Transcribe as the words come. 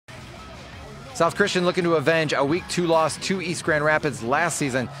South Christian looking to avenge a Week 2 loss to East Grand Rapids last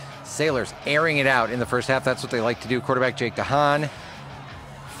season. Sailors airing it out in the first half. That's what they like to do. Quarterback Jake DeHaan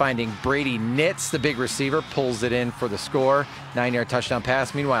finding Brady Nitz, the big receiver, pulls it in for the score. 9-yard touchdown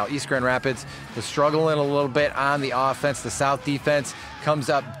pass. Meanwhile, East Grand Rapids was struggling a little bit on the offense. The South defense comes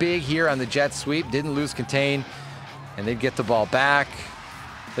up big here on the jet sweep. Didn't lose contain, and they'd get the ball back.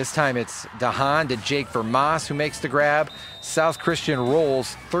 This time it's DeHaan to Jake Vermas, who makes the grab. South Christian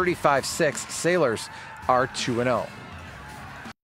rolls 35-6. Sailors are 2-0.